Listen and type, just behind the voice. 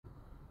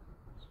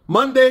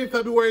Monday,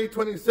 February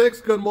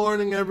 26th. Good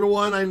morning,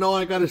 everyone. I know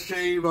I got to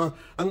shave. I'm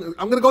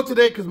going to go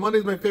today because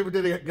Monday's my favorite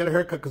day to get a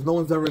haircut because no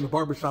one's ever in the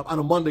barbershop on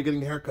a Monday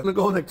getting a haircut. I'm going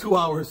to go in like 2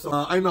 hours. So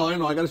I know.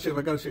 I got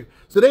to shave.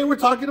 So today we're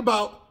talking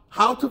about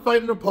how to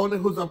fight an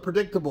opponent who's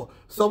unpredictable.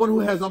 Someone who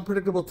has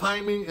unpredictable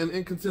timing and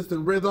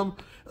inconsistent rhythm.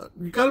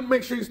 You got to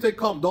make sure you stay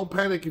calm. Don't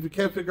panic. If you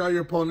can't figure out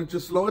your opponent,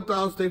 just slow it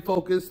down, stay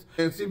focused,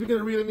 and see if you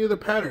can read any of the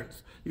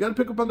patterns. You got to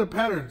pick up on the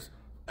patterns.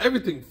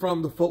 Everything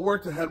from the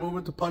footwork to head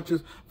movement to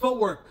punches.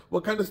 Footwork,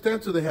 what kind of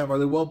stance do they have? Are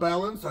they well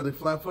balanced? Are they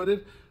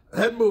flat-footed?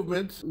 Head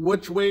movement,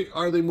 which way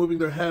are they moving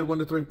their head when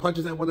they're throwing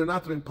punches and when they're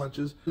not throwing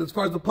punches? And as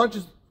far as the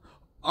punches,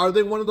 are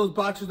they one of those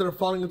boxers that are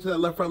falling into that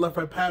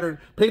left-right pattern?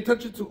 Pay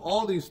attention to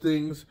all these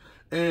things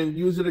and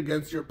use it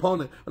against your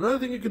opponent. Another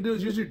thing you can do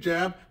is use your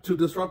jab to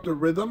disrupt the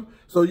rhythm.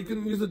 So you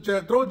can use a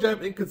jab, throw a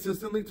jab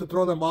inconsistently to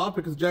throw them off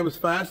because jab is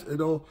fast.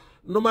 No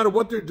matter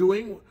what they're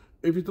doing,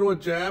 if you throw a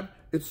jab,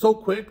 it's so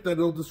quick that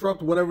it'll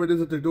disrupt whatever it is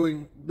that they're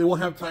doing. They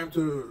won't have time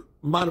to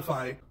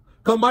modify.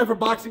 Come by for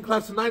boxing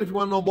class tonight if you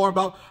want to know more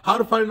about how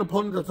to fight an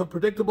opponent that's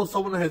unpredictable,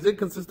 someone that has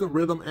inconsistent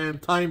rhythm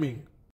and timing.